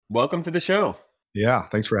Welcome to the show. Yeah,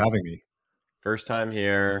 thanks for having me. First time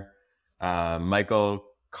here. Michael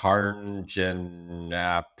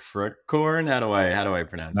Karnjanapricorn. How do I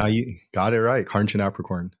pronounce Now it? you got it right. Carnage and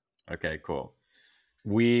Capricorn. Okay, cool.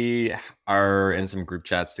 We are in some group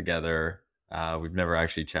chats together. We've never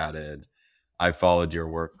actually chatted. I followed your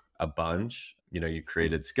work a bunch. You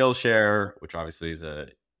created Skillshare, which obviously is a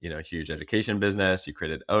huge education business. You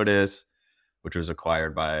created Otis, which was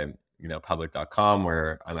acquired by public.com,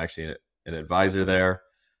 where I'm actually an advisor there.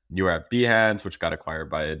 You were at Behance, which got acquired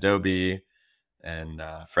by Adobe, and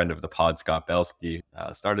a friend of the pod, Scott Belsky,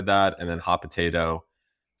 started that. And then Hot Potato,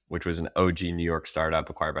 which was an OG New York startup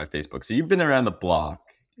acquired by Facebook. So you've been around the block,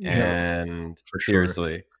 Yeah, and for sure.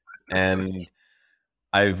 seriously. And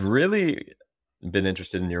I've really been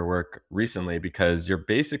interested in your work recently because you're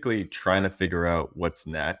basically trying to figure out what's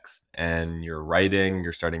next, and you're writing,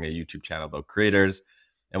 you're starting a YouTube channel about creators.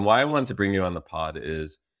 And why I wanted to bring you on the pod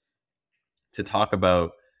is to talk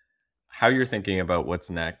about how you're thinking about what's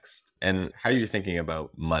next and how you're thinking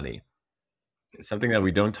about money. It's something that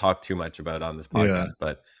we don't talk too much about on this Yeah. podcast,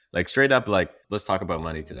 but like straight up, like, let's talk about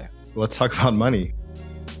money today. Let's talk about money.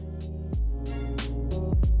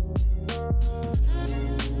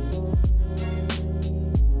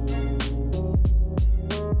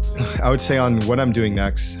 I would say on what I'm doing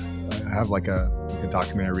next, I have like a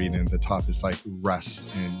document I read, and at the top it's like rest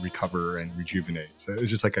and recover and rejuvenate. So it's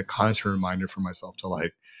just like a constant reminder for myself to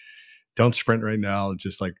like, don't sprint right now,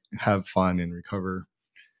 just like have fun and recover.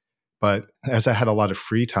 But as I had a lot of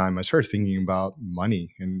free time, I started thinking about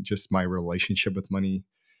money and just my relationship with money.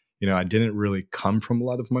 I didn't really come from a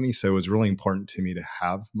lot of money, so it was really important to me to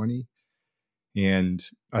have money. And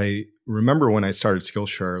I remember when I started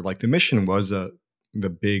Skillshare, like the mission was the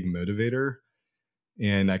big motivator,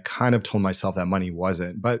 and I kind of told myself that money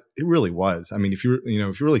wasn't, but it really was. I mean, if you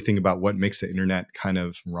really think about what makes the internet kind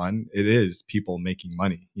of run, it is people making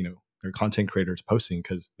money. They're content creators posting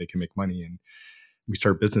because they can make money, and we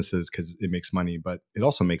start businesses because it makes money, but it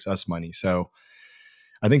also makes us money. So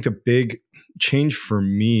I think the big change for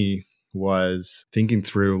me was thinking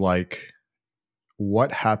through like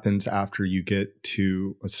what happens after you get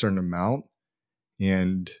to a certain amount,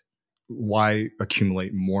 and why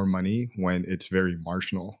accumulate more money when it's very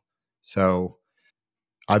marginal. So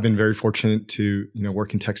I've been very fortunate to,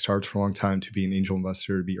 work in tech startups for a long time, to be an angel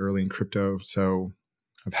investor, to be early in crypto. So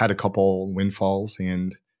I've had a couple windfalls,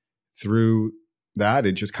 and through that,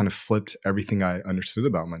 it just kind of flipped everything I understood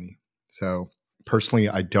about money. So personally,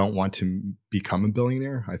 I don't want to become a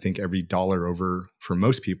billionaire. I think every dollar over, for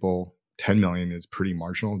most people, 10 million is pretty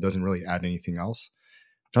marginal. It doesn't really add anything else.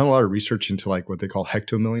 I've done a lot of research into like what they call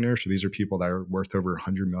hectomillionaires. So these are people that are worth over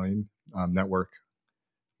 100 million network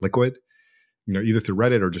liquid, either through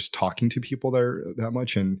Reddit or just talking to people that are that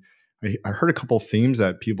much. And I heard a couple of themes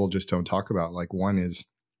that people just don't talk about. Like one is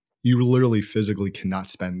you literally physically cannot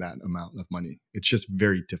spend that amount of money. It's just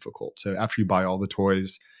very difficult. So after you buy all the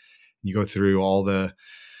toys, you go through all the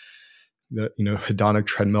hedonic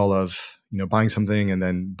treadmill of buying something and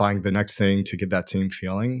then buying the next thing to get that same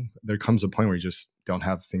feeling. There comes a point where you just don't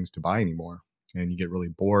have things to buy anymore, and you get really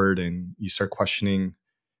bored, and you start questioning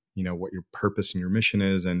what your purpose and your mission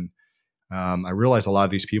is. And I realized a lot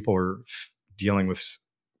of these people are dealing with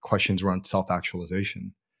questions around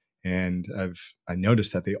self-actualization, and I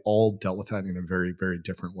noticed that they all dealt with that in a very, very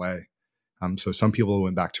different way. So some people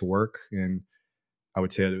went back to work, and I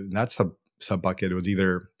would say that's a sub bucket. It was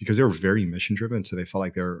either because they were very mission driven, so they felt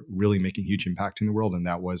like they were really making huge impact in the world, and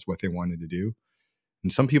that was what they wanted to do.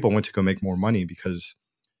 And some people went to go make more money because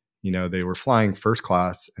they were flying first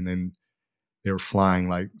class, and then they were flying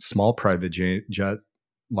like small private jet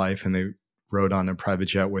life, and they rode on a private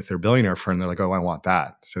jet with their billionaire friend. They're like, oh, I want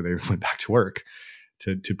that. So they went back to work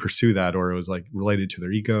to pursue that, or it was like related to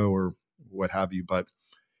their ego or what have you. But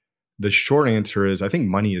the short answer is I think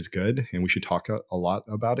money is good, and we should talk a lot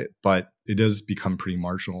about it, but it does become pretty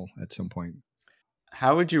marginal at some point.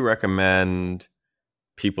 How would you recommend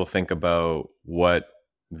people think about what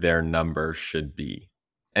their number should be?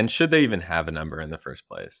 And should they even have a number in the first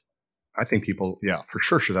place? I think people, yeah, for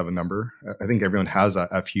sure should have a number. I think everyone has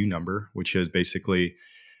a few number, which is basically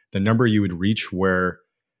the number you would reach where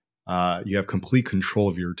you have complete control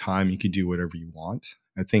of your time. You could do whatever you want.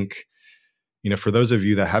 I think, for those of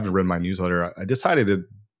you that haven't read my newsletter, I decided to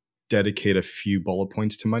dedicate a few bullet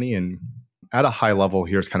points to money. And at a high level,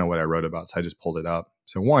 here's kind of what I wrote about. So I just pulled it up.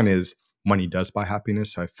 So one is money does buy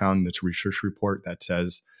happiness. So I found this research report that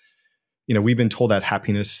says, we've been told that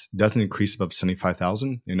happiness doesn't increase above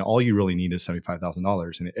 75,000, and all you really need is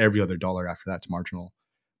 $75,000, and every other dollar after that's marginal.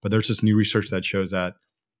 But there's this new research that shows that,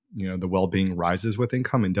 the well-being rises with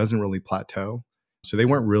income and doesn't really plateau. So they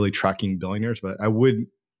weren't really tracking billionaires, but I would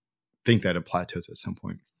think that it plateaus at some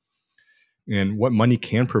point. And what money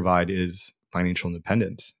can provide is financial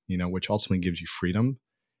independence, which ultimately gives you freedom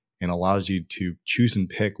and allows you to choose and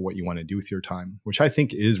pick what you want to do with your time, which I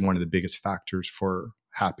think is one of the biggest factors for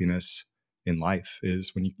happiness in life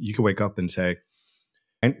is when you can wake up and say,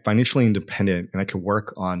 I'm financially independent and I can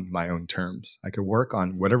work on my own terms. I could work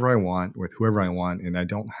on whatever I want with whoever I want, and I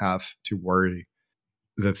don't have to worry.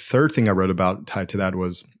 The third thing I wrote about tied to that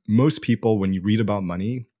was most people, when you read about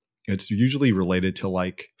money, it's usually related to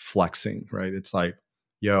like flexing, right? It's like,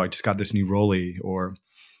 yo, I just got this new Rolly, or,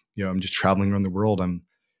 I'm just traveling around the world. I'm,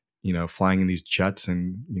 flying in these jets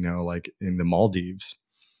and, like in the Maldives.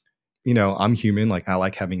 I'm human. Like I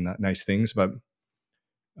like having nice things, but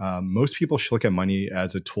most people should look at money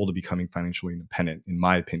as a tool to becoming financially independent, in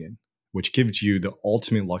my opinion, which gives you the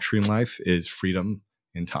ultimate luxury in life is freedom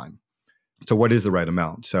and time. So what is the right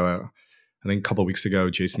amount? So I think a couple of weeks ago,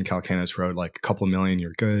 Jason Calacanis wrote like a couple of million,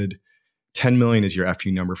 you're good. 10 million is your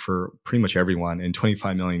FU number for pretty much everyone. And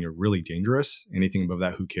 25 million, you're really dangerous. Anything above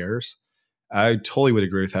that, who cares? I totally would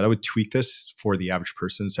agree with that. I would tweak this for the average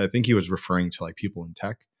person. So I think he was referring to like people in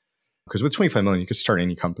tech. Because with 25 million, you could start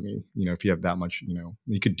any company. If you have that much,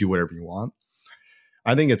 you could do whatever you want.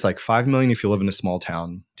 I think it's like 5 million if you live in a small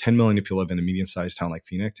town, 10 million if you live in a medium-sized town like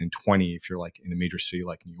Phoenix, and 20 if you're like in a major city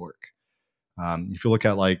like New York. If you look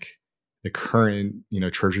at like the current,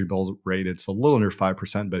 treasury bill rate, it's a little under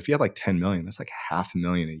 5%. But if you have like 10 million, that's like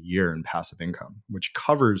 $500,000 a year in passive income, which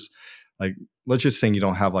covers like, let's just say you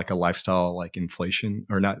don't have like a lifestyle like inflation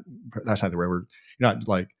or not. That's not the right word. You're not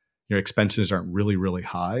like your expenses aren't really, really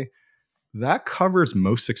high. That covers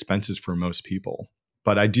most expenses for most people.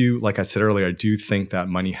 But I do, like I said earlier, I do think that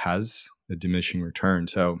money has a diminishing return.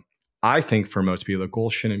 So I think for most people, the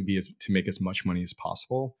goal shouldn't be to make as much money as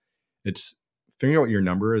possible. It's figuring out what your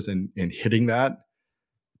number is and hitting that,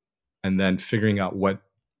 and then figuring out what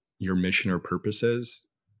your mission or purpose is,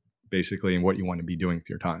 basically, and what you want to be doing with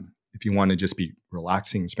your time. If you want to just be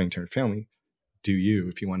relaxing and spending time with family, do you.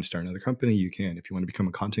 If you want to start another company, you can. If you want to become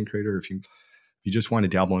a content creator, if you just want to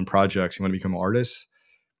dabble in projects, you want to become an artist,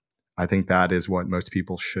 I think that is what most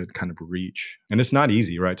people should kind of reach. And it's not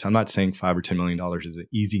easy, right? So I'm not saying $5 or $10 million is an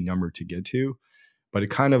easy number to get to, but it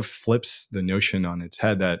kind of flips the notion on its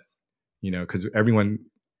head that, because everyone,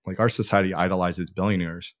 like our society idolizes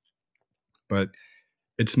billionaires, but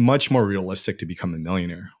it's much more realistic to become a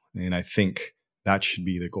millionaire. And I think that should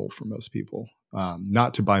be the goal for most people.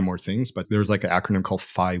 Not to buy more things, but there's like an acronym called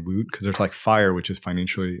FIWOOT, because there's like FIRE, which is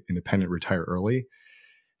financially independent, retire early.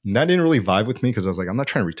 And that didn't really vibe with me because I was like, I'm not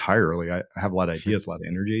trying to retire early. I have a lot of ideas, a lot of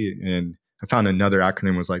energy. And I found another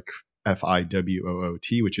acronym was like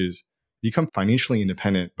FIWOOT, which is become financially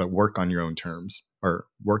independent, but work on your own terms, or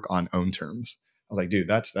work on own terms. I was like, dude,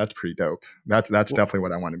 that's pretty dope. That's definitely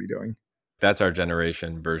what I want to be doing. That's our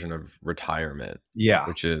generation version of retirement. Yeah.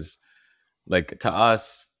 Which is like, to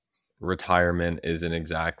us, retirement isn't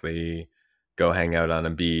exactly go hang out on a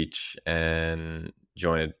beach and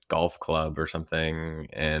join a golf club or something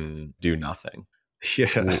and do nothing.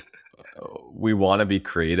 Yeah. We want to be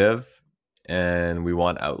creative and we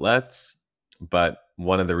want outlets, but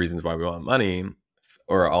one of the reasons why we want money,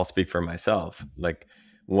 or I'll speak for myself, like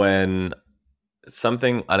when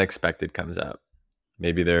something unexpected comes up,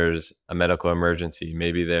 maybe there's a medical emergency,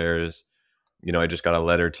 maybe there's, I just got a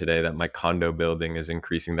letter today that my condo building is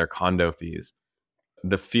increasing their condo fees.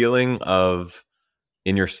 The feeling of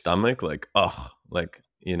in your stomach, like, oh, like,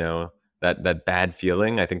 that bad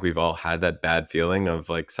feeling. I think we've all had that bad feeling of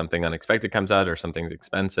like something unexpected comes out or something's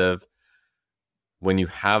expensive. When you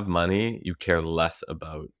have money, you care less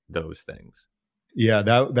about those things. Yeah,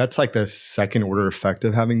 that's like the second order effect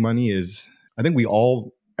of having money is, I think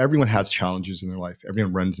everyone has challenges in their life.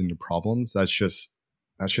 Everyone runs into problems. That's just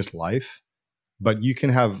life. But you can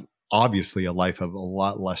have obviously a life of a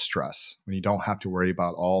lot less stress when you don't have to worry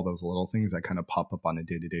about all those little things that kind of pop up on a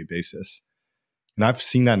day-to-day basis. And I've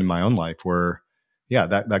seen that in my own life where, yeah,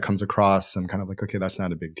 that comes across. I'm kind of like, okay, that's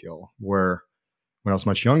not a big deal. Where when I was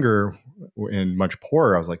much younger and much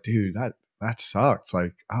poorer, I was like, dude, that sucks.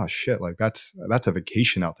 Like, oh shit, like that's a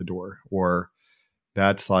vacation out the door, or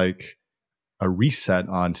that's like a reset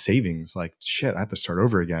on savings. Like, shit, I have to start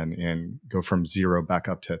over again and go from 0 back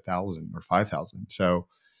up to 1,000 or 5,000. So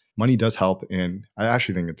money does help. And I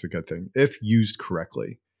actually think it's a good thing if used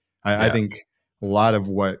correctly. I think a lot of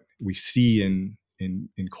what we see in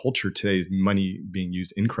culture today is money being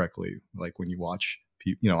used incorrectly. Like when you watch,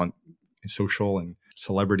 on social and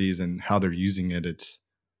celebrities and how they're using it, it's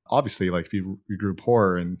obviously like if you grew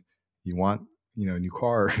poor and you want, a new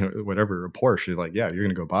car, whatever, a Porsche, like, yeah, you're going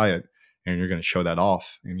to go buy it. and you're going to show that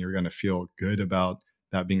off, and you're going to feel good about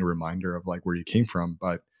that being a reminder of like where you came from.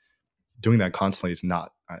 But doing that constantly is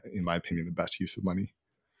not, in my opinion, the best use of money.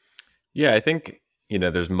 Yeah, I think,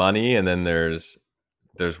 there's money and then there's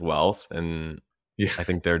wealth, and Yeah. I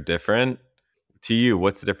think they're different. To you,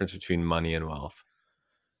 what's the difference between money and wealth?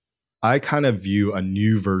 I kind of view a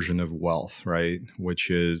new version of wealth, right? Which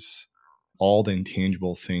is all the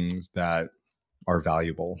intangible things that are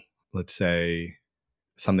valuable. Let's say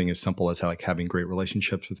something as simple as like having great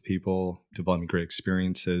relationships with people, developing great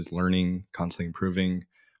experiences, learning, constantly improving,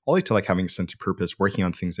 all the way to like having a sense of purpose, working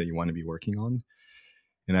on things that you want to be working on.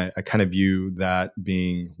 And I kind of view that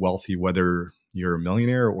being wealthy, whether you're a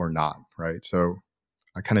millionaire or not, right? So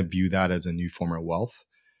I kind of view that as a new form of wealth,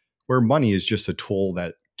 where money is just a tool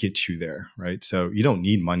that gets you there, right? So you don't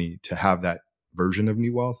need money to have that version of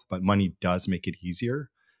new wealth, but money does make it easier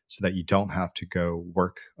so that you don't have to go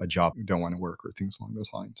work a job you don't want to work or things along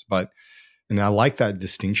those lines. And I like that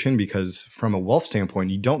distinction because from a wealth standpoint,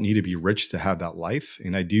 you don't need to be rich to have that life.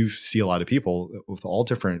 And I do see a lot of people with all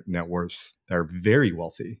different net worths that are very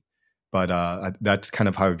wealthy. But that's kind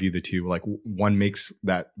of how I view the two. Like one makes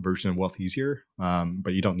that version of wealth easier,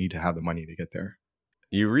 but you don't need to have the money to get there.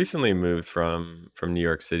 You recently moved from New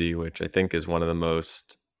York City, which I think is one of the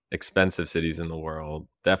most expensive cities in the world,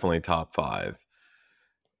 definitely top 5,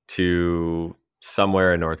 to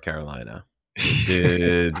somewhere in North Carolina.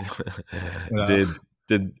 Did Yeah.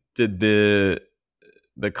 did the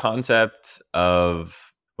concept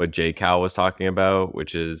of what Jay Cal was talking about,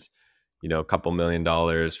 which is, a couple $1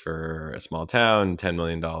 million for a small town, $10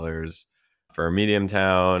 million for a medium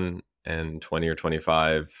town, and 20 or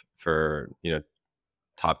 25 for,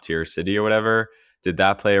 top tier city or whatever. Did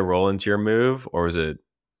that play a role into your move, or was it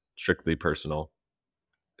strictly personal?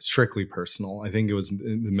 Strictly personal. I think it was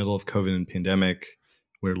in the middle of COVID and pandemic.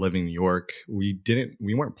 We were living in New York. We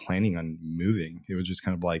weren't planning on moving. It was just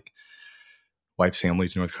kind of like wife's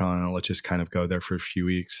family's in North Carolina. Let's just kind of go there for a few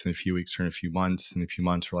weeks, and a few weeks turn a few months, and a few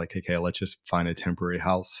months we're like, okay, let's just find a temporary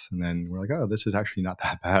house. And then we're like, oh, this is actually not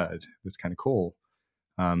that bad. It's kind of cool.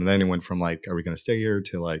 And then it went from like, are we going to stay here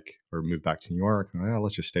to like, or move back to New York? And like, oh,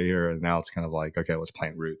 let's just stay here. And now it's kind of like, okay, let's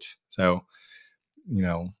plant roots. So, you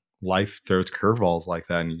know, life throws curveballs like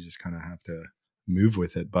that, and you just kind of have to move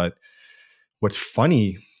with it. But what's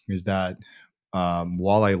funny is that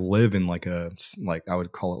while I live in like I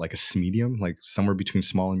would call it like a medium, like somewhere between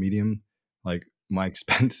small and medium, like my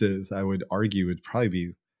expenses, I would argue would probably be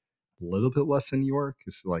a little bit less than New York.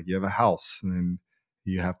 It's like you have a house, and then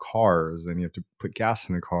you have cars, and you have to put gas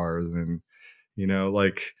in the cars, and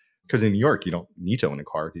like because in New York you don't need to own a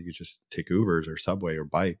car, you could just take Ubers or Subway or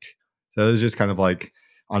bike. So it's just kind of like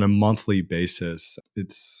on a monthly basis,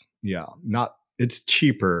 it's not it's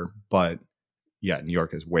cheaper, but yeah, New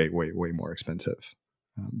York is way, way, way more expensive.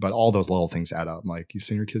 But all those little things add up. Like you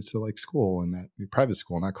send your kids to like school and that private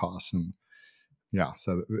school and that costs, and yeah,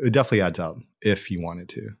 so it definitely adds up if you wanted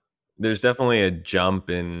to. There's definitely a jump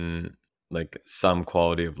in like some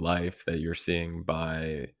quality of life that you're seeing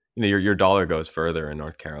by, your dollar goes further in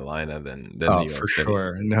North Carolina than Oh, New for York City.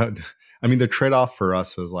 sure. No, I mean the trade off for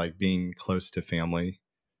us was like being close to family,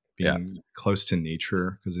 Yeah. being close to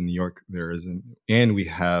nature, because in New York there isn't. And we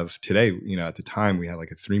have today, at the time we had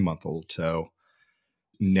like a 3-month-old, so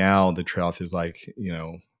now the trade off is like,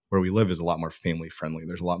 where we live is a lot more family friendly.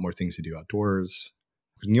 There's a lot more things to do outdoors.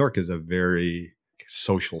 New York is a very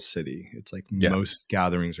social city. It's like Yeah. most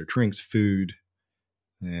gatherings are drinks, food,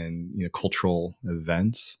 and cultural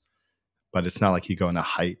events. But it's not like you go on a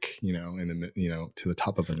hike, to the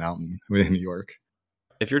top of a mountain within New York.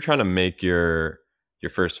 If you're trying to make your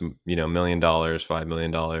first, $1 million, $5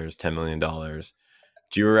 million, $10 million,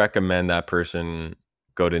 do you recommend that person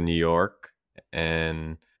go to New York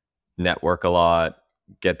and network a lot,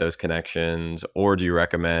 get those connections, or do you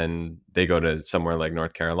recommend they go to somewhere like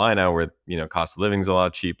North Carolina where cost of living is a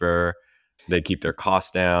lot cheaper, they keep their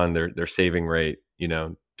costs down, their saving rate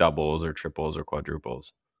doubles or triples or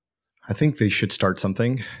quadruples? I think they should start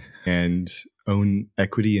something and own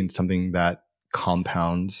equity in something that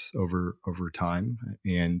compounds over time.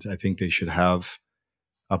 And I think they should have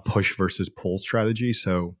a push versus pull strategy.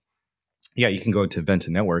 So yeah, you can go to event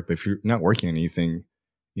and network, but if you're not working on anything,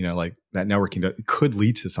 like that networking could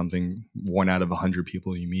lead to something. 1 out of 100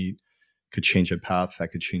 people you meet could change a path that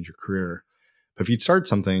could change your career. But if you'd start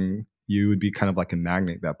something, you would be kind of like a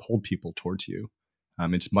magnet that pulled people towards you.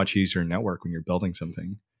 It's much easier to network when you're building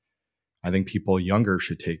something. I think people younger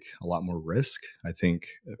should take a lot more risk. I think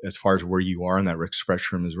as far as where you are in that risk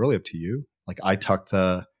spectrum is really up to you. Like I tuck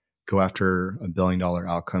the go after $1 billion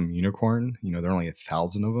outcome unicorn. There are only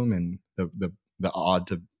 1,000 of them, and the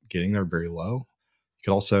odds of getting there are very low. You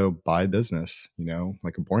could also buy a business,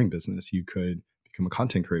 like a boring business. You could become a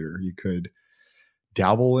content creator. You could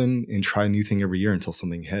dabble in and try a new thing every year until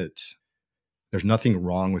something hits. There's nothing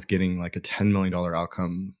wrong with getting like a $10 million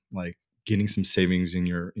outcome, like getting some savings in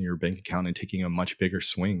your bank account and taking a much bigger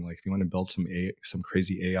swing. Like if you want to build some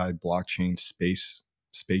crazy AI blockchain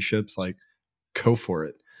spaceships, like go for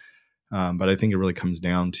it. But I think it really comes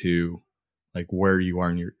down to like where you are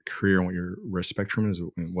in your career and what your risk spectrum is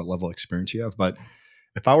and what level of experience you have. But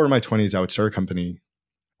if I were in my 20s, I would start a company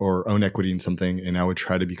or own equity in something, and I would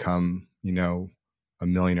try to become, a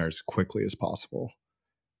millionaire as quickly as possible.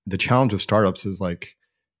 The challenge with startups is like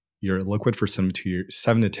you're liquid for 7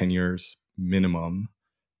 to 10 years minimum.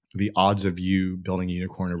 The odds of you building a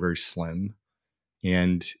unicorn are very slim,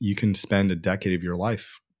 and you can spend a decade of your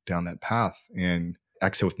life down that path and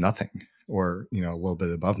exit with nothing, or a little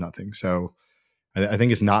bit above nothing. So I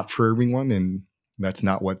think it's not for everyone, and that's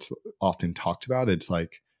not what's often talked about. It's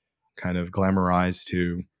like kind of glamorized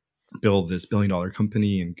to build this $1 billion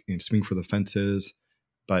company and swing for the fences.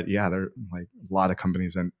 But yeah, there are like a lot of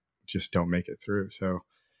companies that just don't make it through. So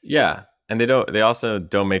Yeah. And they also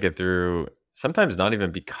don't make it through, sometimes not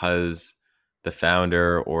even because the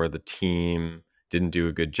founder or the team didn't do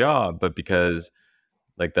a good job, but because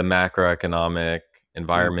like the macroeconomic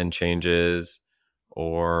environment changes,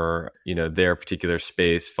 or their particular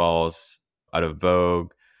space falls out of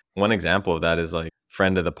vogue. One example of that is like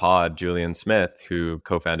friend of the pod, Julian Smith, who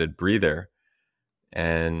co-founded Breather.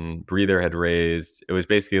 And Breather had raised, it was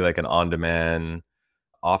basically like an on-demand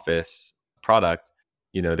office product.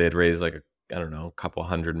 They had raised like I don't know, a couple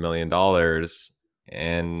 $100 million,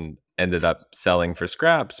 and ended up selling for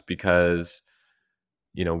scraps because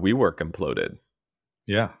WeWork imploded.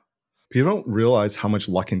 yeah, people don't realize how much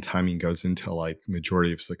luck and timing goes into like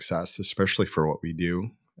majority of success, especially for what we do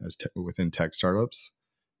within tech startups.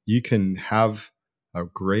 You can have a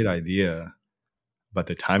great idea, but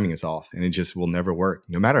the timing is off and it just will never work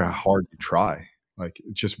no matter how hard you try. Like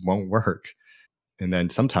it just won't work. And then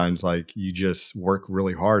sometimes like you just work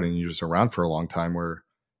really hard and you're just around for a long time where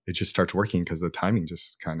it just starts working because the timing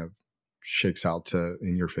just kind of shakes out to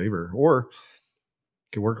in your favor. Or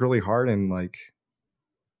you can work really hard and like,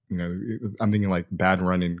 I'm thinking like bad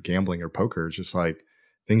run in gambling or poker. It's just like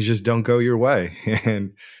things just don't go your way.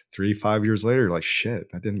 And 5 years later, like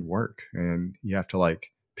shit, that didn't work. And you have to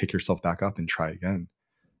like pick yourself back up and try again.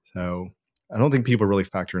 So I don't think people really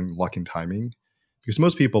factor in luck and timing, because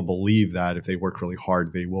most people believe that if they work really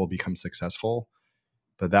hard, they will become successful.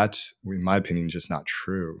 But that's, in my opinion, just not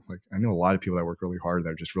true. Like I know a lot of people that work really hard that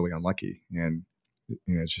are just really unlucky, and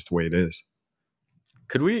it's just the way it is.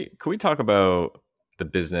 Could we talk about the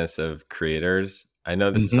business of creators? I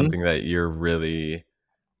know this is Mm-hmm. something that you're really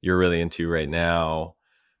into right now.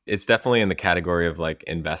 It's definitely in the category of like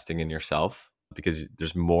investing in yourself, because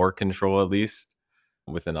there's more control, at least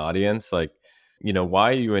with an audience. Like,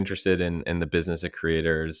 why are you interested in the business of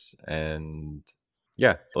creators? And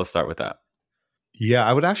yeah, let's start with that. Yeah,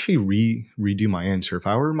 I would actually redo my answer. If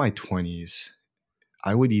I were in my 20s,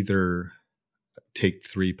 I would either take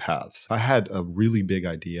three paths. If I had a really big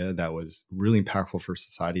idea that was really impactful for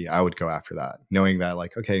society, I would go after that, knowing that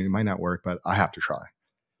like, okay, it might not work, but I have to try.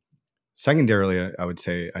 Secondarily, I would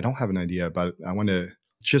say I don't have an idea, but I want to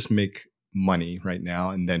just make money right now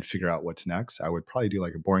and then figure out what's next. I would probably do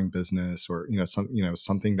like a boring business, or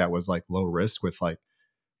something that was like low risk with like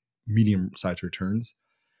medium sized returns.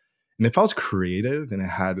 And if I was creative and I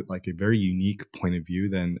had like a very unique point of view,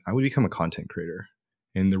 then I would become a content creator.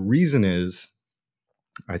 And the reason is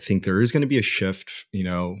I think there is going to be a shift,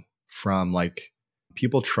 from like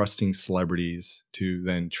people trusting celebrities to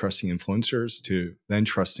then trusting influencers to then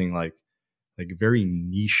trusting like very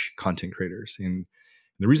niche content creators. And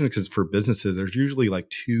the reason is because for businesses, there's usually like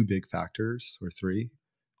two big factors or three.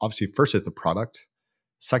 Obviously, first is the product,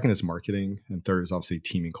 second is marketing, and third is obviously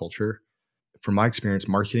team and culture. From my experience,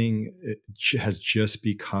 marketing has just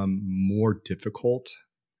become more difficult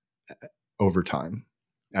over time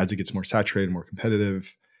as it gets more saturated, more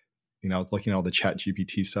competitive. Looking at all the chat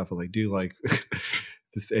GPT stuff, I was like, dude, like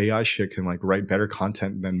this AI shit can like write better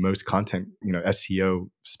content than most content,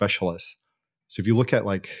 SEO specialists. So if you look at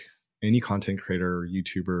like any content creator or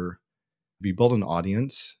YouTuber, if you build an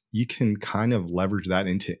audience, you can kind of leverage that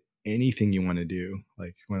into anything you want to do.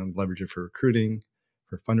 Like you want to leverage it for recruiting,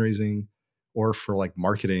 for fundraising, or for like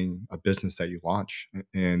marketing a business that you launch.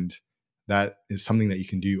 And that is something that you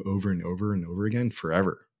can do over and over and over again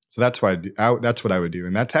forever. So that's what I do. That's what I would do.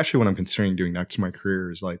 And that's actually what I'm considering doing next in my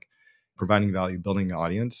career, is like providing value, building an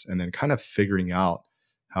audience, and then kind of figuring out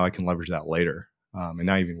how I can leverage that later. And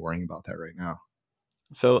not even worrying about that right now.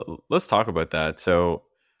 So let's talk about that. So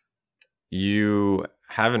you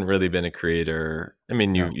haven't really been a creator. I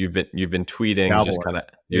mean, No, you've been tweeting, just kind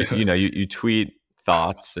dabbler. of Yeah. you tweet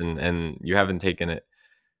thoughts, and you haven't taken it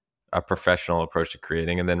a professional approach to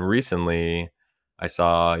creating. And then recently, I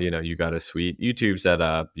saw you got a sweet YouTube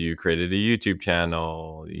setup. You created a YouTube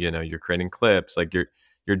channel. You're creating clips. Like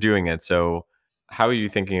you're doing it. So how are you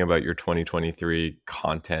thinking about your 2023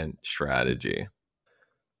 content strategy?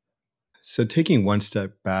 So taking one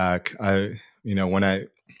step back, when I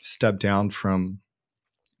stepped down from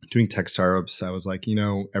doing tech startups, I was like,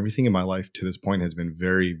 everything in my life to this point has been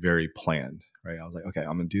very, very planned, right? I was like, okay,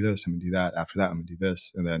 I'm going to do this. I'm going to do that. After that, I'm going to do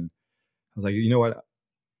this. And then I was like, you know what?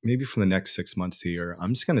 Maybe for the next 6 months to a year,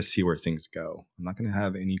 I'm just going to see where things go. I'm not going to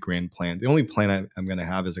have any grand plan. The only plan I'm going to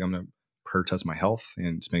have is like, I'm going to prioritize my health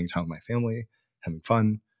and spending time with my family, having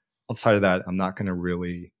fun. Outside of that, I'm not going to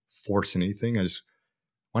really force anything. I just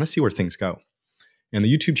want to see where things go. And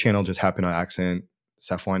the YouTube channel just happened on accident.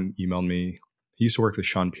 Safwan emailed me. He used to work with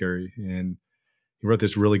Sean Perry, and he wrote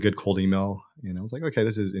this really good cold email. And I was like, okay,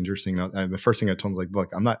 this is interesting. And the first thing I told him was like,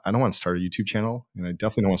 look, I don't want to start a YouTube channel, and I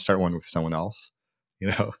definitely don't want to start one with someone else, you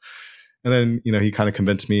know. And then, he kind of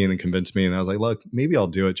convinced me and then convinced me. And I was like, look, maybe I'll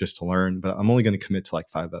do it just to learn, but I'm only going to commit to like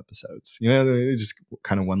 5 episodes. It just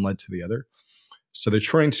kind of one led to the other. So the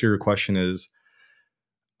short answer to your question is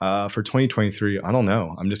for 2023, I don't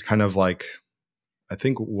know. I'm just kind of like, I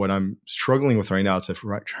think what I'm struggling with right now is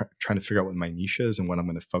trying to figure out what my niche is and what I'm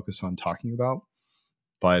going to focus on talking about.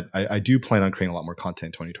 But I do plan on creating a lot more content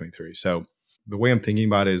in 2023. So the way I'm thinking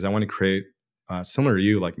about it is I want to create, similar to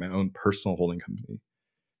you, like my own personal holding company.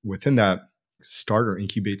 Within that, start or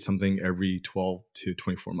incubate something every 12 to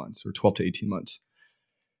 24 months or 12 to 18 months.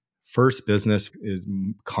 First business is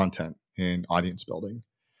content and audience building,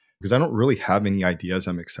 because I don't really have any ideas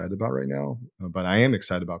I'm excited about right now, but I am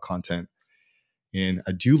excited about content. And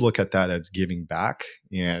I do look at that as giving back.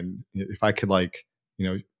 And if I could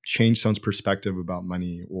change someone's perspective about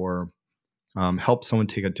money, or help someone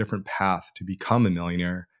take a different path to become a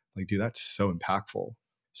millionaire, like, dude, that's so impactful.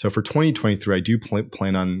 So for 2023, I do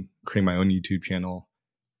plan on creating my own YouTube channel,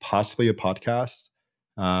 possibly a podcast,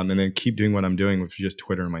 and then keep doing what I'm doing with just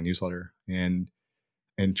Twitter and my newsletter, and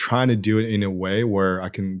trying to do it in a way where I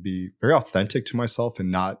can be very authentic to myself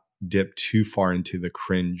and not dip too far into the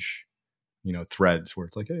cringe, threads where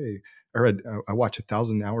it's like, hey, I watch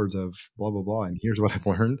 1,000 hours of blah blah blah, and here's what I've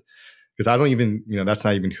learned. Because I don't even, that's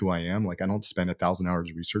not even who I am. Like, I don't spend 1,000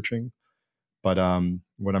 hours researching. But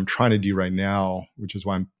what I'm trying to do right now, which is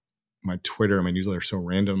why my Twitter and my newsletter are so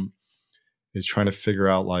random, is trying to figure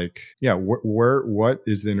out like, yeah, what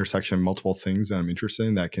is the intersection of multiple things that I'm interested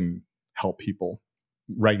in that can help people.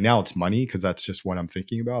 Right now, it's money because that's just what I'm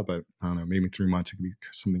thinking about. But I don't know, maybe in 3 months it could be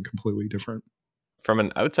something completely different. From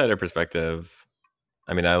an outsider perspective,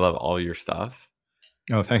 I mean, I love all your stuff.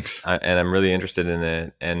 Oh, thanks. And I'm really interested in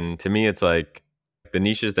it. And to me, it's like the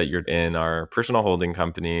niches that you're in are personal holding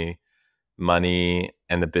company, money,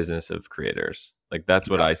 and the business of creators. Like that's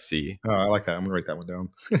what Yeah. I see. Oh, I like that. I'm gonna write that one down.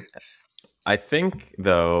 I think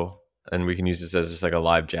though, and we can use this as just like a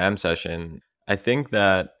live jam session. I think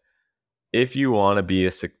that if you want to be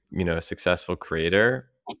a successful creator,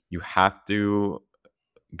 you have to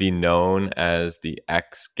be known as the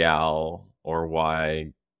X gal or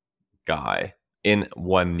Y guy in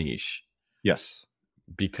one niche. Yes.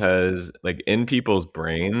 Because like in people's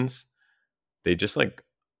brains, they just like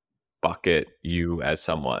bucket you as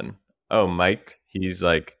someone. Oh, Mike, he's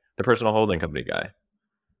like the personal holding company guy.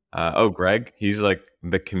 Oh, Greg, he's like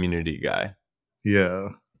the community guy. Yeah.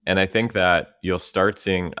 And I think that you'll start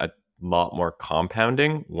seeing a lot more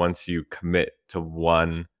compounding once you commit to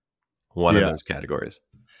one of Yeah. those categories.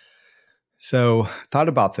 So thought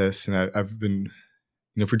about this, and I've been,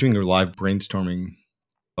 if we're doing a live brainstorming,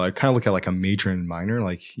 I kind of look at like a major and minor.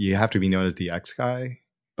 Like, you have to be known as the X guy,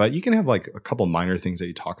 but you can have like a couple minor things that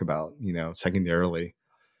you talk about, secondarily.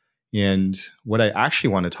 And what I actually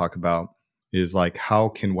want to talk about is like, how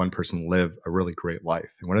can one person live a really great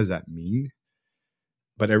life, and what does that mean?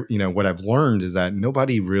 But what I've learned is that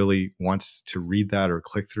nobody really wants to read that or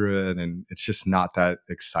click through it, and it's just not that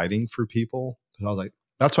exciting for people. So I was like,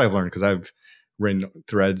 that's what I've learned, because I've written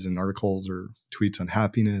threads and articles or tweets on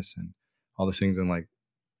happiness and all these things, and like,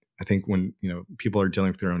 I think when people are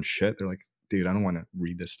dealing with their own shit, they're like, dude, I don't want to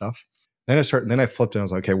read this stuff. Then I flipped and I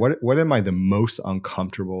was like, okay, what am I the most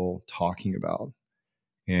uncomfortable talking about?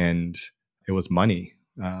 And it was money.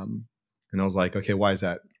 And I was like, okay, why is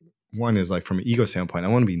that? One is like, from an ego standpoint, I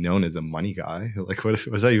want to be known as a money guy. Like, what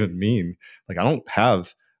does that even mean? Like, I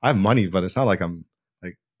have money, but it's not like I'm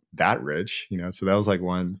like that rich, So that was like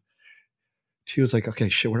one. Two is like, okay,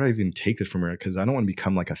 shit, where do I even take this from here? Because I don't want to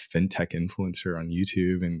become like a fintech influencer on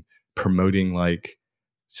YouTube and promoting like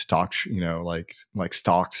stock, like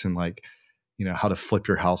stocks and like, how to flip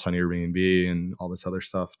your house on Airbnb and all this other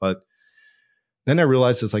stuff. But then I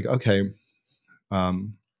realized it's like, okay,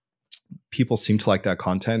 people seem to like that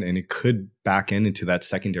content, and it could back into that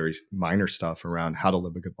secondary minor stuff around how to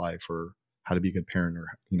live a good life, or how to be a good parent, or,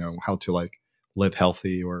 how to like live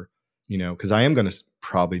healthy, or, because I am going to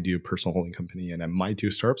probably do a personal holding company, and I might do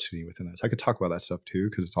a startup studio within that. So I could talk about that stuff too,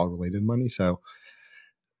 because it's all related to money. So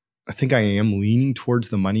I think I am leaning towards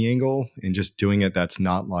the money angle and just doing it. That's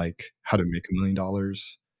not like how to make $1 million,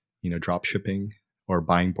 drop shipping or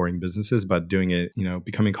buying boring businesses, but doing it,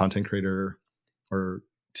 becoming content creator or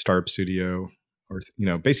startup studio, or,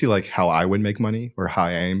 basically like how I would make money, or how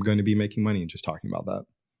I am going to be making money, and just talking about that.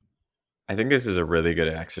 I think this is a really good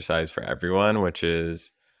exercise for everyone, which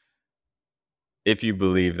is, if you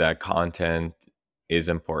believe that content is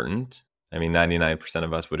important, I mean, 99%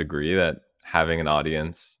 of us would agree that having an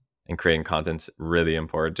audience and creating content's really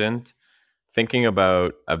important. Thinking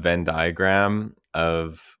about a Venn diagram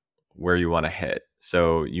of where you want to hit.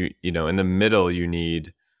 So in the middle, you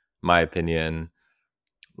need, my opinion,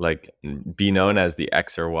 like be known as the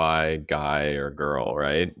X or Y guy or girl,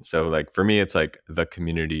 right? So like for me, it's like the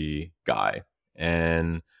community guy.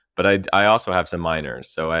 But I also have some minors.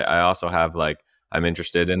 So I also have like, I'm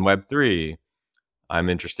interested in Web3. I'm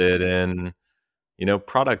interested in,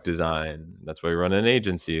 product design. That's why we run an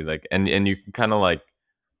agency. Like, and you can kind of like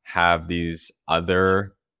have these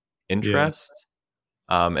other interests.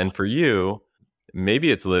 And for you,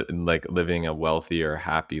 maybe it's like living a wealthier,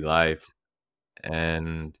 happy life.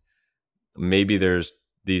 And maybe there's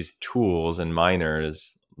these tools and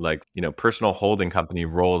minors, like, personal holding company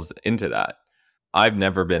rolls into that. I've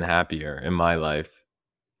never been happier in my life.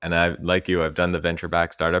 And I've done the venture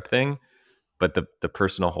back startup thing, but the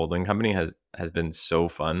personal holding company has been so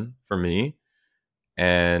fun for me,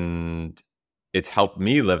 and it's helped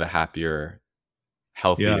me live a happier,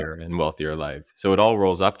 healthier, and wealthier life. So it all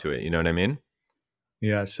rolls up to it. You know what I mean?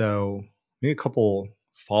 Yeah. So maybe a couple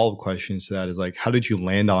follow-up questions to that is like, how did you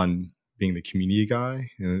land on being the community guy?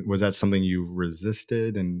 And was that something you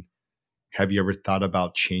resisted? And have you ever thought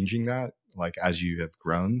about changing that, like, as you have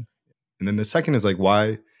grown? And then the second is like,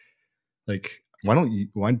 why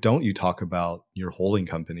don't you talk about your holding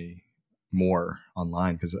company more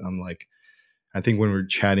online? Because I think when we're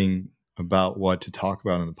chatting about what to talk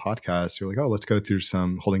about on the podcast, you're like, oh, let's go through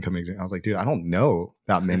some holding company examples. I was like, dude, I don't know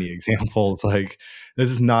that many examples. Like, this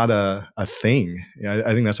is not a thing.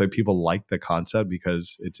 I think that's why people like the concept,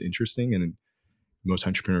 because it's interesting, and most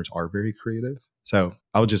entrepreneurs are very creative. So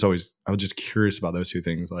I was just curious about those two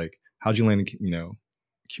things. Like, how'd you land in,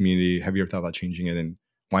 community? Have you ever thought about changing it? And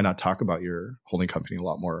why not talk about your holding company a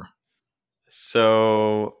lot more?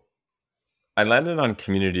 So I landed on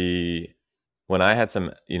community when I had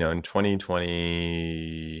some, in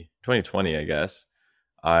 2020, I guess,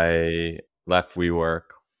 I left WeWork,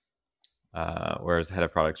 where I was head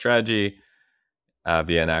of product strategy,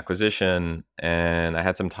 via an acquisition. And I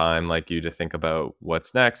had some time like you to think about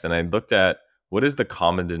what's next. And I looked at what is the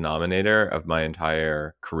common denominator of my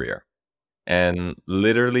entire career. And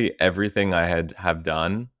literally everything I have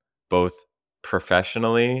done, both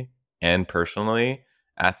professionally and personally,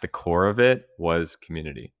 at the core of it was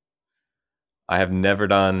community. I have never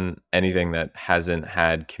done anything that hasn't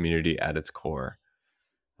had community at its core.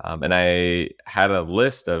 And I had a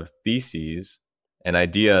list of theses and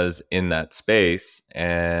ideas in that space.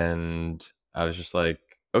 And I was just like,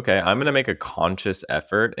 okay, I'm going to make a conscious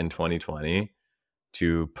effort in 2020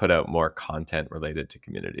 to put out more content related to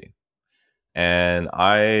community. And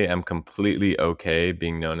I am completely okay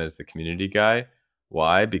being known as the community guy.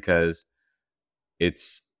 Why? Because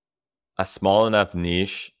it's a small enough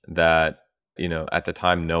niche that, at the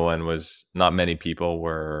time, not many people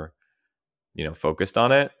were, focused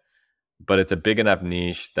on it. But it's a big enough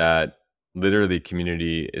niche that literally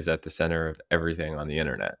community is at the center of everything on the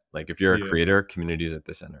internet. Like if you're a creator, community is at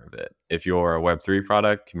the center of it. If you're a Web3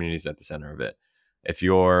 product, community is at the center of it. If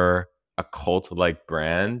you're a cult-like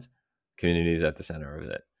brand, community is at the center of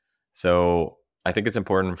it. So I think it's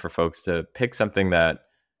important for folks to pick something that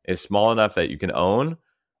is small enough that you can own,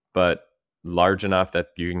 but large enough that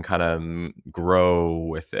you can kind of grow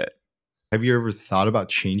with it. Have you ever thought about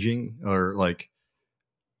changing or like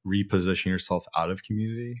reposition yourself out of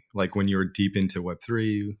community? Like when you were deep into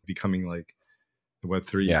Web3, becoming like the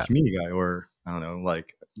Web3 community guy, or I don't know,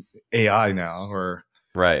 like AI now, or...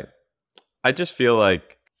 Right. I just feel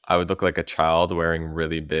like I would look like a child wearing a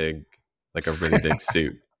really big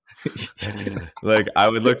suit. Like I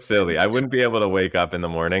would look silly. I wouldn't be able to wake up in the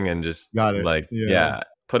morning and just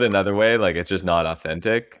put it another way, like it's just not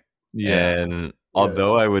authentic. And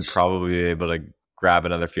although I would probably be able to grab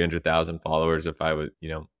another few 100,000 followers if I would,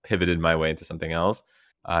 pivoted my way into something else.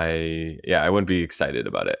 I wouldn't be excited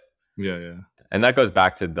about it. Yeah, yeah. And that goes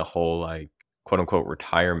back to the whole like quote unquote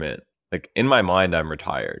retirement. Like in my mind, I'm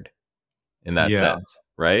retired in that Yeah, sense,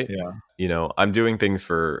 right? yeah. I'm doing things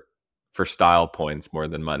for style points more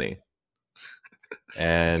than money.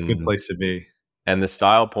 It's a good And place to be. the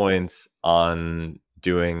style points on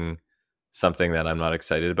doing something that I'm not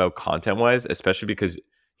excited about content wise, especially because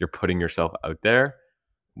you're putting yourself out there,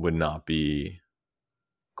 would not be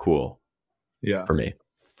cool Yeah. for me.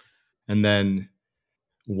 And then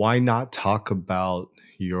why not talk about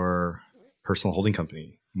your personal holding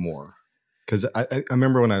company more? Because I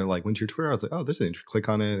remember when I like went to your Twitter, I was like, oh, this is interesting. Click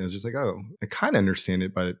on it. And it was just like, oh, I kind of understand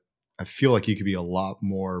it, but I feel like you could be a lot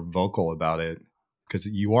more vocal about it because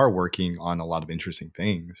you are working on a lot of interesting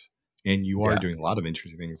things and you are Yeah. doing a lot of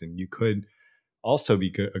interesting things. And you could also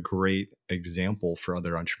be a great example for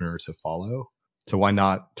other entrepreneurs to follow. So why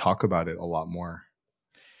not talk about it a lot more?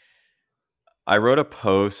 I wrote a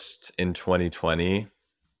post in 2020,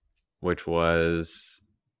 which was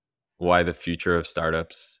why the future of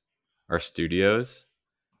startups are studios.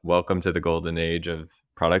 Welcome to the golden age of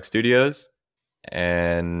product studios.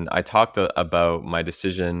 And I talked about my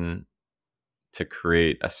decision to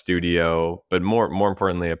create a studio, but more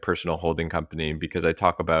importantly, a personal holding company, because I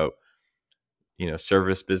talk about,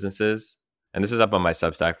 service businesses. And this is up on my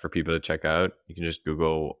Substack for people to check out. You can just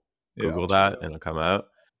Google Yeah, I'll check that it out. and it'll come out.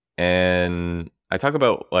 And I talk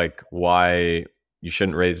about like why you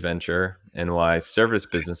shouldn't raise venture and why service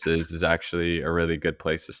businesses is actually a really good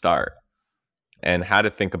place to start, and how to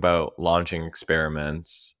think about launching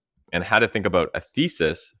experiments and how to think about a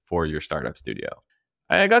thesis for your startup studio.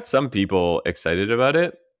 I got some people excited about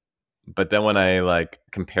it, but then when I like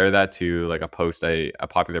compare that to like a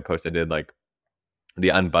popular post I did, like the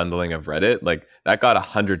unbundling of Reddit, like that got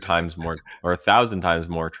 100 times more or 1,000 times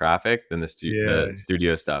more traffic than Yeah. the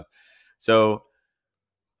studio stuff. So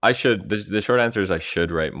the short answer is I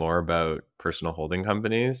should write more about personal holding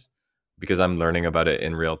companies because I'm learning about it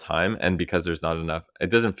in real time, and because there's not enough, it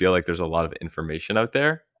doesn't feel like there's a lot of information out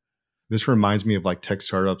there. This reminds me of like tech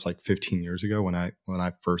startups like 15 years ago when I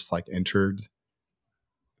first like entered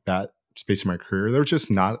that space in my career. There was just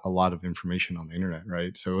not a lot of information on the internet,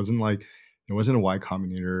 right? So it wasn't a Y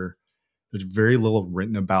Combinator. There's very little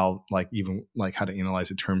written about like even like how to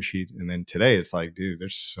analyze a term sheet. And then today it's like, dude,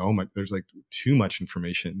 there's like too much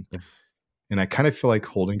information. And I kind of feel like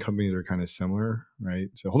holding companies are kind of similar, right?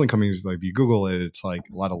 So holding companies, like if you Google it, it's like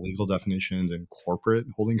a lot of legal definitions and corporate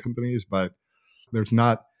holding companies, but there's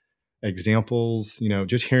not examples,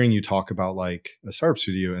 just hearing you talk about like a startup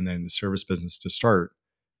studio and then the service business to start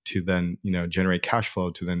to then, generate cash flow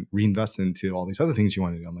to then reinvest into all these other things you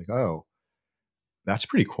want to do. I'm like, oh, that's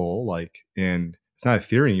pretty cool. Like, and it's not a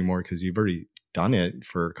theory anymore because you've already done it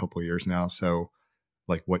for a couple of years now. So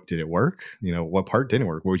like, what did it work? What part didn't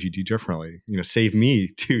work? What would you do differently? Save me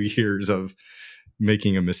 2 years of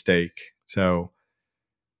making a mistake. So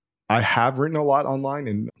I have written a lot online,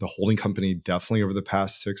 and the holding company definitely over the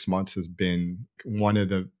past 6 months has been one of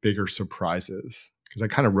the bigger surprises because I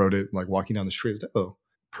kind of wrote it like walking down the street. Oh,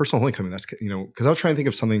 personal holding company. That's because I was trying to think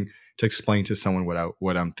of something to explain to someone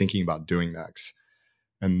what I'm thinking about doing next.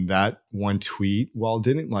 And that one tweet, while it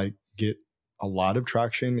didn't like get a lot of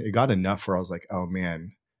traction, it got enough where I was like, oh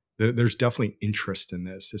man, there's definitely interest in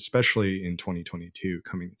this, especially in 2022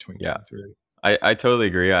 coming to Yeah. 2023. I totally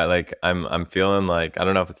agree. I'm feeling like, I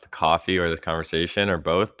don't know if it's the coffee or this conversation or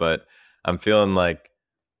both, but I'm feeling like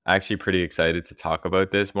actually pretty excited to talk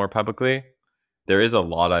about this more publicly. There is a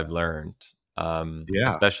lot I've learned, Yeah,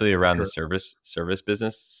 especially around sure. the service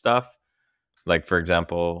business stuff. Like for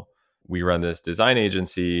example, we run this design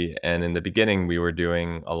agency, and in the beginning we were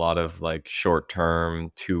doing a lot of like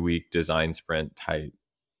short-term 2-week design sprint type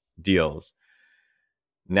deals.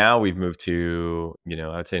 Now we've moved to,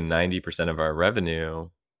 I would say 90% of our revenue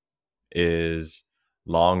is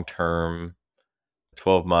long-term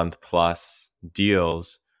 12-month plus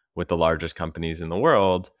deals with the largest companies in the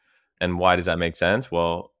world. And why does that make sense?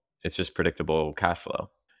 Well, it's just predictable cash flow.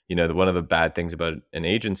 One of the bad things about an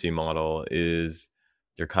agency model is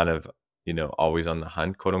you're kind of, always on the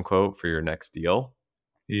hunt, quote unquote, for your next deal.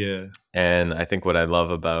 Yeah. And I think what I love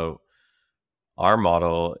about our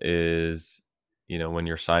model is, when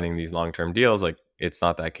you're signing these long-term deals, like it's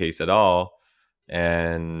not that case at all.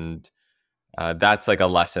 And that's like a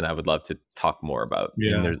lesson I would love to talk more about.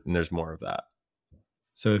 And Yeah. there's more of that.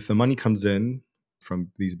 So if the money comes in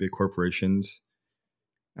from these big corporations,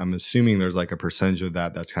 I'm assuming there's like a percentage of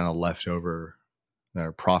that that's kind of left over that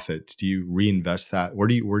are profits. Do you reinvest that? Where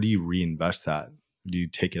do you reinvest that? Do you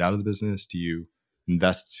take it out of the business? Do you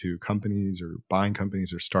invest to companies or buying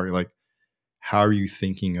companies or starting? Like, how are you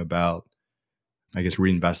thinking about, I guess,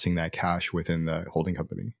 reinvesting that cash within the holding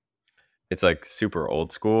company? It's like super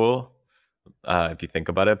old school, if you think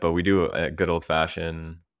about it, but we do a good old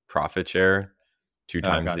fashioned profit share two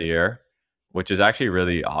times Got a it. year, which is actually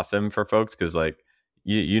really awesome for folks because like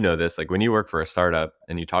you know this, like when you work for a startup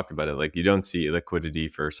and you talked about it, like you don't see liquidity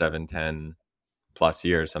for 7, 10 plus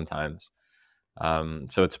years sometimes.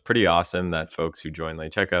 So it's pretty awesome that folks who join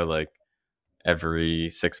Late Checkout, like every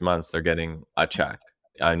 6 months, they're getting a check.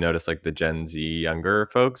 I noticed like the Gen Z younger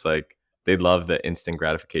folks, like they love the instant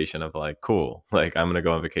gratification of like, cool, like I'm gonna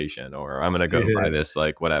go on vacation or I'm gonna go buy Yeah. this,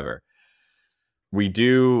 like whatever. We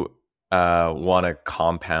do want to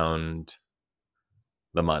compound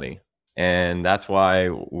the money, and that's why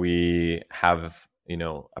we have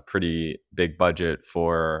a pretty big budget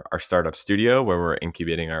for our startup studio where we're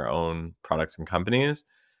incubating our own products and companies,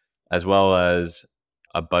 as well as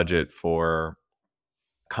a budget for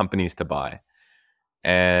companies to buy.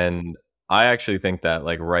 And I actually think that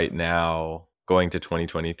like right now, going to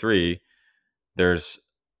 2023, there's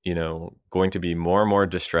going to be more and more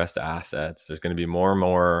distressed assets. There's going to be more and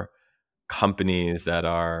more companies that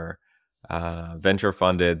are venture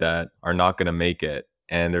funded that are not going to make it,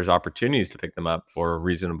 and there's opportunities to pick them up for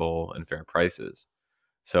reasonable and fair prices.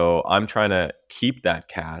 So I'm trying to keep that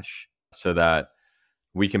cash so that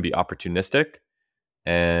we can be opportunistic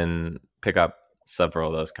and pick up several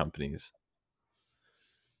of those companies.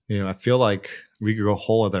 I feel like we could go a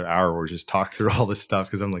whole other hour where we just talk through all this stuff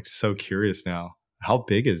because I'm like so curious now. How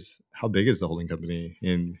big is the holding company?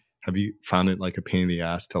 And have you found it like a pain in the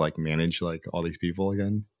ass to like manage like all these people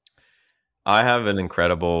again? I have an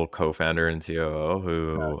incredible co-founder and COO Oh,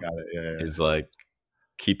 who got it. Yeah, yeah. is like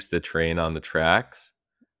keeps the train on the tracks.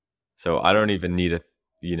 So I don't even need to,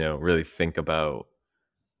 really think about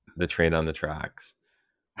the train on the tracks.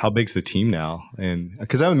 How big's the team now? And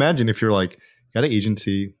because I imagine if you're like got an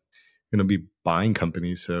agency, you're going to be buying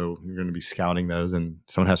companies, so you're going to be scouting those, and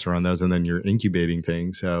someone has to run those, and then you're incubating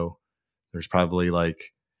things. So there's probably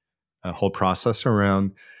like a whole process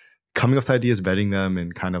around coming up with ideas, vetting them,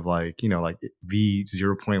 and kind of like, like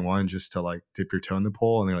V0.1 just to like dip your toe in the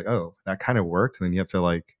pool. And they're like, oh, that kind of worked. And then you have to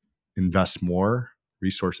like invest more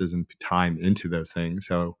resources and time into those things.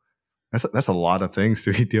 So that's a lot of things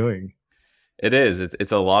to be doing. It is.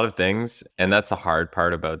 It's a lot of things, and that's the hard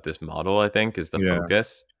part about this model, I think, is the Yeah.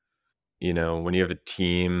 focus. When you have a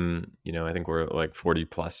team, I think we're like 40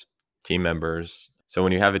 plus team members. So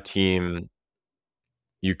when you have a team,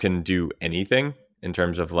 you can do anything in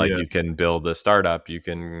terms of like Yeah. you can build a startup, you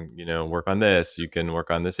can, work on this, you can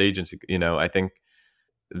work on this agency. I think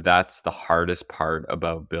that's the hardest part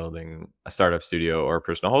about building a startup studio or a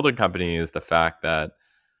personal holding company is the fact that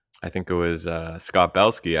I think it was Scott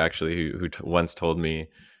Belsky actually who once told me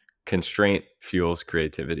constraint fuels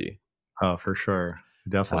creativity. Oh, for sure.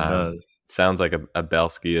 It definitely Um, does. sounds like a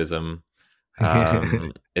Belskyism.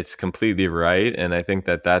 It's completely right, and I think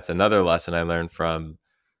that that's another lesson I learned from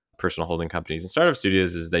personal holding companies and startup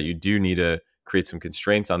studios is that you do need to create some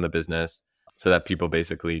constraints on the business so that people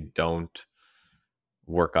basically don't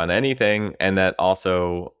work on anything, and that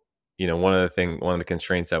also one of the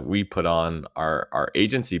constraints that we put on our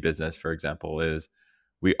agency business, for example, is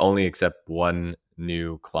we only accept one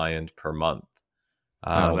new client per month.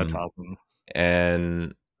 Oh, that's um, awesome.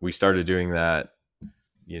 and we started doing that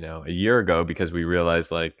a year ago because we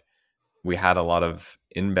realized like we had a lot of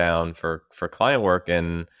inbound for client work,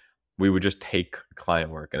 and we would just take client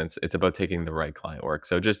work, and it's about taking the right client work.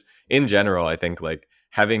 So just in general, I think like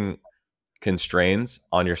having constraints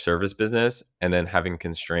on your service business and then having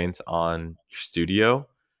constraints on your studio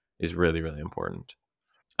is really really important.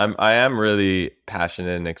 I am really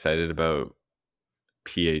passionate and excited about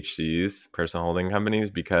PHCs, personal holding companies,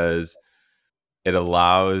 because it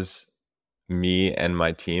allows me and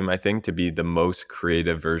my team, I think, to be the most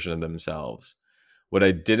creative version of themselves. What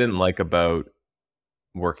I didn't like about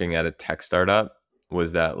working at a tech startup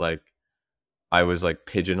was that like I was like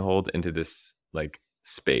pigeonholed into this like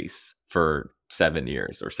space for 7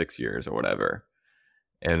 years or 6 years or whatever.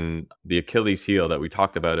 And the Achilles heel that we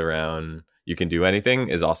talked about around you can do anything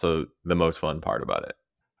is also the most fun part about it.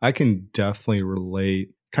 I can definitely relate.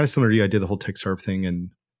 Kind of similar to you, I did the whole tech startup thing, and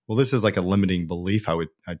well, this is like a limiting belief. I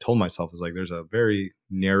told myself is like there's a very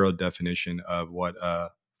narrow definition of what a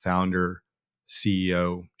founder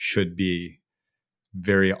CEO should be.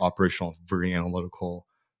 Very operational, very analytical,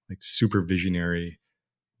 like super visionary,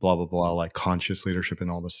 blah blah blah, like conscious leadership and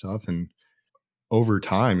all this stuff. And over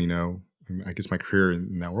time, I guess my career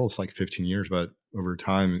in that world is like 15 years, but over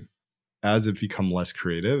time, as it become less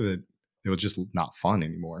creative, it was just not fun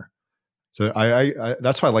anymore. So I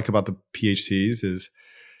that's what I like about the PHCs is,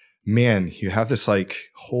 man, you have this like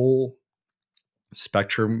whole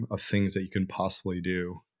spectrum of things that you can possibly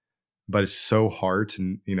do, but it's so hard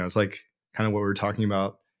to, it's like kind of what we were talking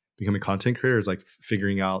about becoming content creators, like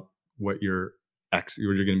figuring out what what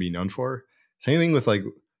you're going to be known for. Same thing with like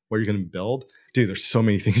what you're going to build. Dude, there's so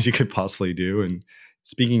many things you could possibly do. And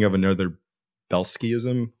speaking of another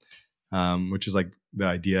Belskyism, which is like the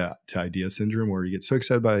idea to idea syndrome, where you get so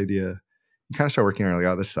excited by an idea, you kind of start working on it like,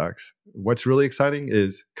 oh, this sucks. What's really exciting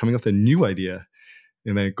is coming up with a new idea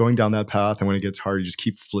and then going down that path. And when it gets hard, you just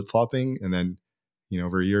keep flip flopping. And then,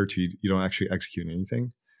 over a year or two, you don't actually execute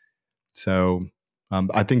anything. So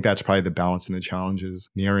I think that's probably the balance and the challenge is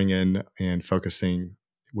narrowing in and focusing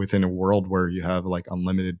within a world where you have like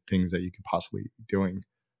unlimited things that you could possibly be doing.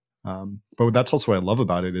 But that's also what I love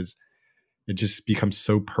about it is it just becomes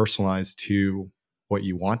so personalized to what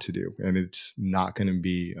you want to do. And it's not going to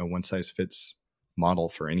be a one size fits model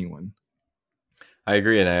for anyone. I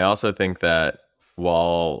agree. And I also think that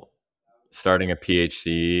while starting a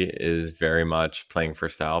PHC is very much playing for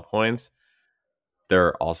style points, there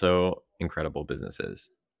are also incredible businesses.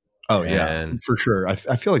 Oh, yeah, for sure. I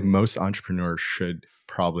feel like most entrepreneurs should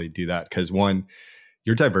probably do that because one,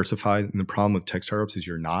 you're diversified. And the problem with tech startups is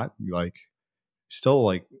you're not. Like, still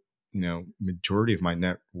like, majority of my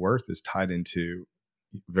net worth is tied into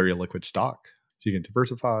very liquid stock. So you can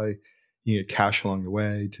diversify, you get cash along the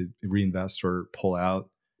way to reinvest or pull out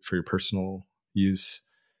for your personal use.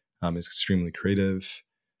 It's extremely creative.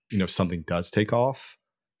 If something does take off,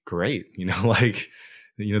 great. Like,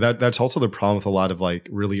 that's also the problem with a lot of like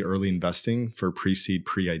really early investing for pre-seed,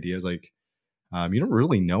 pre-ideas. Like, you don't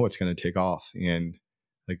really know what's going to take off. And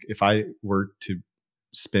like, if I were to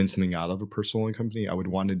spin something out of a personal company, I would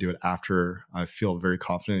want to do it after I feel very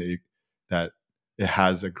confident that it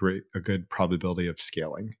has a good probability of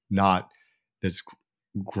scaling, not this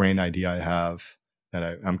grand idea I have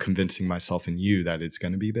that I'm convincing myself and you that it's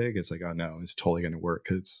going to be big. It's like, oh no, it's totally going to work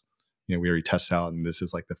because we already tested out and this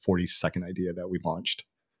is like the 42nd idea that we launched.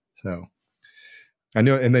 So I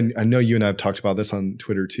know, and then I know you and I have talked about this on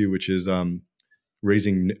Twitter too, which is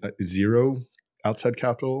raising zero outside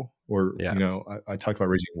capital, or I talked about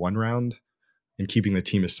raising one round and keeping the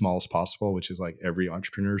team as small as possible, which is like every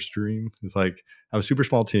entrepreneur's dream. It's like I have a super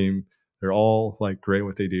small team. They're all like great at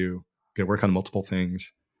what they do. Could work on multiple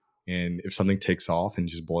things. And if something takes off and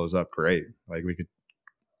just blows up, great. Like we could,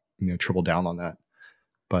 triple down on that.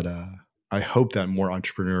 But I hope that more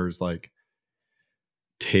entrepreneurs like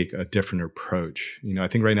take a different approach. I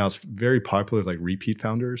think right now it's very popular with like repeat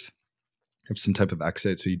founders have some type of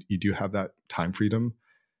exit. So you do have that time freedom.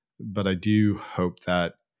 But I do hope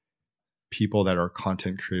that people that are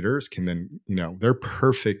content creators can then, they're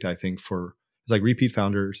perfect, I think, for it's like repeat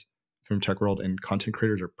founders from tech world and content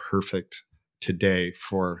creators are perfect today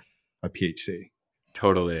for a PHC.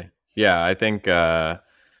 Totally. Yeah. I think the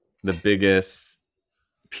biggest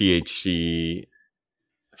PHC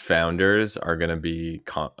founders are going to be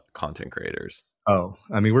content creators. Oh,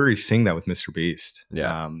 I mean, we're already seeing that with Mr. Beast.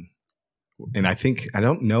 Yeah. And I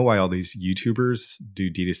don't know why all these YouTubers do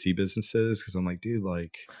D2C businesses. Cause I'm like, dude,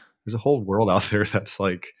 like there's a whole world out there that's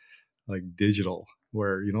like digital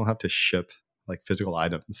where you don't have to ship like physical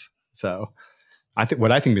items. So I think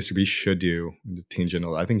what Mr. Beast should do,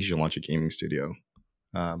 tangential, I think he should launch a gaming studio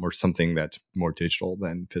or something that's more digital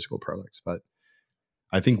than physical products. But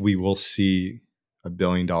I think we will see $1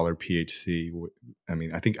 billion PHC. I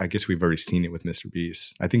mean, I guess we've already seen it with Mr.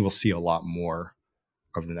 Beast. I think we'll see a lot more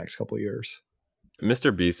over the next couple of years.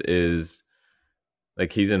 Mr. Beast is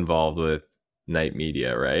like he's involved with Night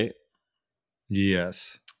Media, right?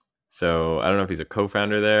 Yes. So I don't know if he's a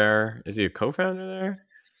co-founder there. Is he a co-founder there?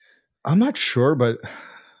 I'm not sure, but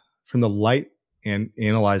from the light and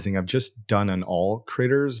analyzing, I've just done on all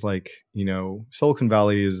creators. Like, Silicon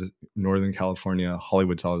Valley is Northern California.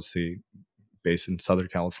 Hollywood's obviously based in Southern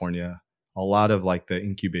California. A lot of like the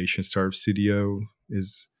incubation startup studio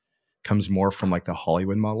comes more from like the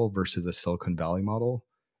Hollywood model versus the Silicon Valley model.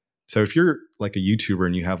 So if you're like a YouTuber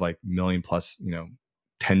and you have like million plus,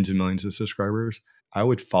 tens of millions of subscribers, I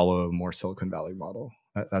would follow a more Silicon Valley model.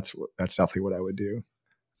 That's definitely what I would do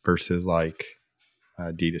versus like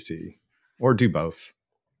D2C or do both.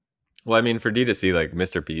 Well, I mean, for D2C, like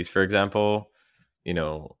Mr. Beast, for example,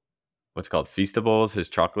 what's it called? Feastables, his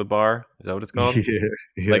chocolate bar. Is that what it's called?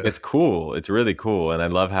 Yeah. Like, it's cool. It's really cool. And I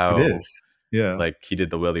love how it is. Yeah. Like he did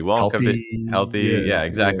the Willy Wonka healthy. Yeah,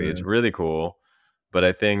 exactly. Yeah. It's really cool. But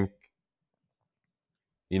I think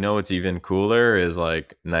You know what's even cooler is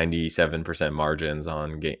like 97% margins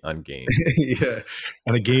on games. Yeah,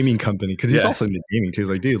 and a gaming company, because he's Yeah. also into gaming too. He's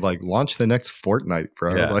like, dude, like launch the next Fortnite,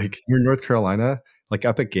 bro. Yeah. Like you're in North Carolina, like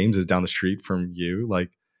Epic Games is down the street from you.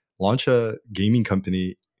 Like launch a gaming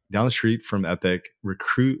company down the street from Epic,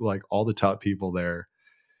 recruit like all the top people there,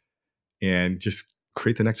 and just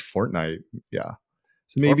create the next Fortnite. Yeah.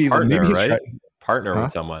 So Or maybe partner, he tried, right? Partner huh?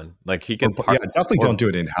 with someone. Like he Or can yeah, part definitely or don't do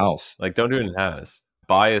it in house. like don't do it in house.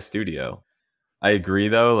 Buy a studio. I agree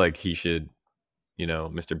though, like he should,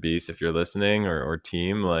 Mr. Beast, if you're listening or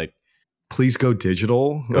team, like Please go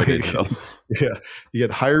digital. go Like, digital. yeah, you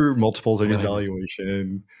get higher multiples on your Like,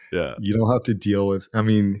 valuation. yeah. You don't have to deal with. I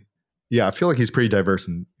mean, yeah, I feel like he's pretty diverse.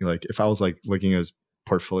 And like, if I was like looking at his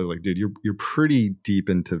portfolio, like, dude, you're pretty deep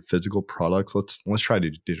into physical products. Let's try to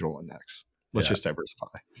do digital one next. Let's Yeah. just diversify.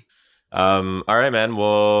 All right, man.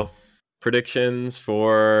 Well, predictions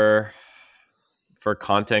for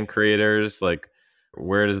content creators, like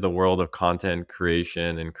where does the world of content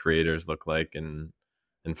creation and creators look like in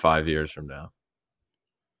 5 years from now?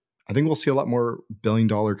 I think we'll see a lot more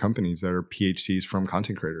billion-dollar companies that are PhDs from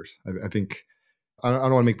content creators. I think I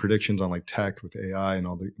don't want to make predictions on like tech with AI and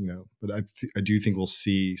all the, but I do think we'll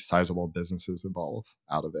see sizable businesses evolve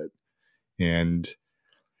out of it. And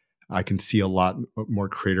I can see a lot more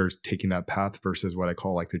creators taking that path versus what I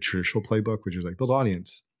call like the traditional playbook, which is like build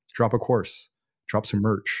audience, drop a course, drop some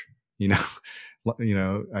merch. You know,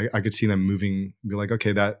 I could see them moving, be like,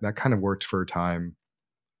 okay, that kind of worked for a time.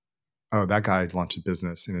 Oh, that guy launched a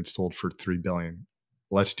business and it sold for 3 billion.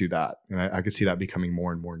 Let's do that. And I could see that becoming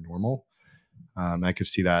more and more normal. I could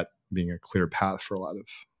see that being a clear path for a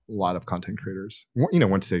lot of content creators.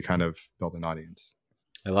 Once they kind of build an audience.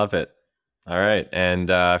 I love it. All right. And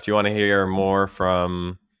if you want to hear more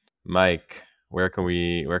from Mike, where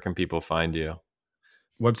can people find you?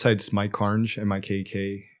 Website's Mike Carnge,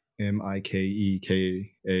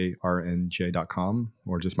 MikeKekarnj.com,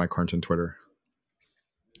 or just Mike Carnge on Twitter.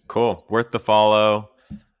 Cool. Worth the follow.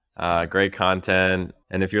 Great content.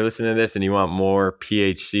 And if you're listening to this and you want more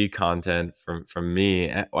PHC content from me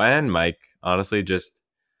and Mike, honestly, just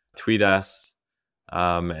tweet us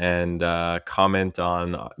and comment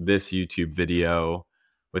on this YouTube video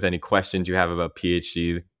with any questions you have about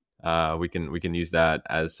PhD. We can use that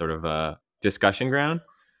as sort of a discussion ground.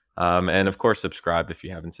 And of course, subscribe if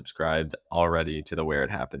you haven't subscribed already to the Where It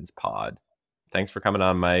Happens pod. Thanks for coming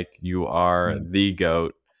on, Mike. You are the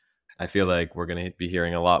GOAT. I feel like we're going to be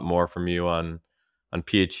hearing a lot more from you on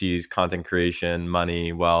PhD's content creation,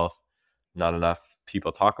 money, wealth. Not enough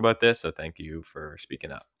people talk about this, so thank you for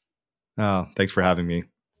speaking up. Oh, thanks for having me.